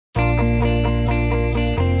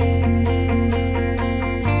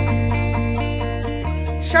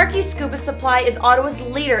Starkey Scuba Supply is Ottawa's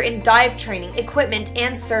leader in dive training, equipment,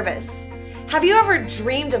 and service. Have you ever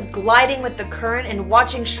dreamed of gliding with the current and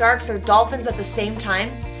watching sharks or dolphins at the same time?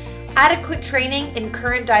 Adequate training in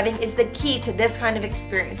current diving is the key to this kind of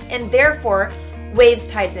experience, and therefore, Waves,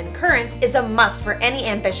 Tides, and Currents is a must for any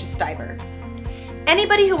ambitious diver.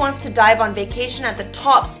 Anybody who wants to dive on vacation at the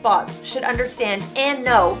top spots should understand and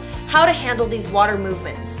know how to handle these water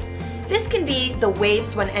movements. This can be the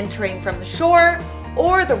waves when entering from the shore,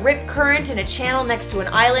 or the rip current in a channel next to an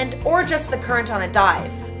island, or just the current on a dive.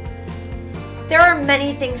 There are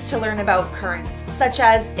many things to learn about currents, such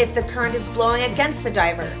as if the current is blowing against the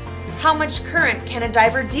diver, how much current can a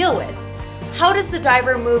diver deal with, how does the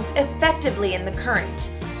diver move effectively in the current,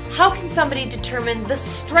 how can somebody determine the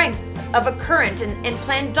strength of a current and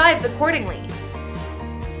plan dives accordingly.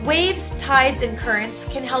 Waves, Tides, and Currents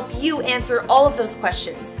can help you answer all of those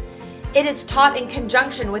questions. It is taught in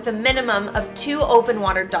conjunction with a minimum of 2 open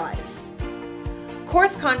water dives.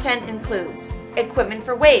 Course content includes equipment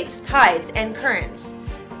for waves, tides, and currents,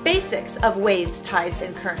 basics of waves, tides,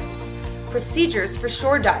 and currents, procedures for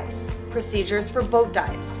shore dives, procedures for boat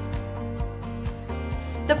dives.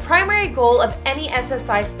 The primary goal of any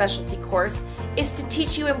SSI specialty course is to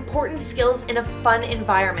teach you important skills in a fun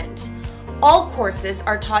environment. All courses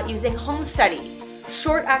are taught using home study,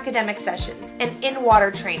 short academic sessions, and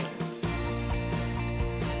in-water training.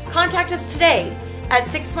 Contact us today at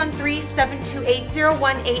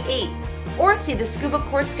 613-728-0188 or see the Scuba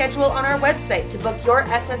course schedule on our website to book your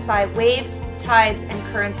SSI Waves, Tides, and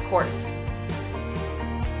Currents course.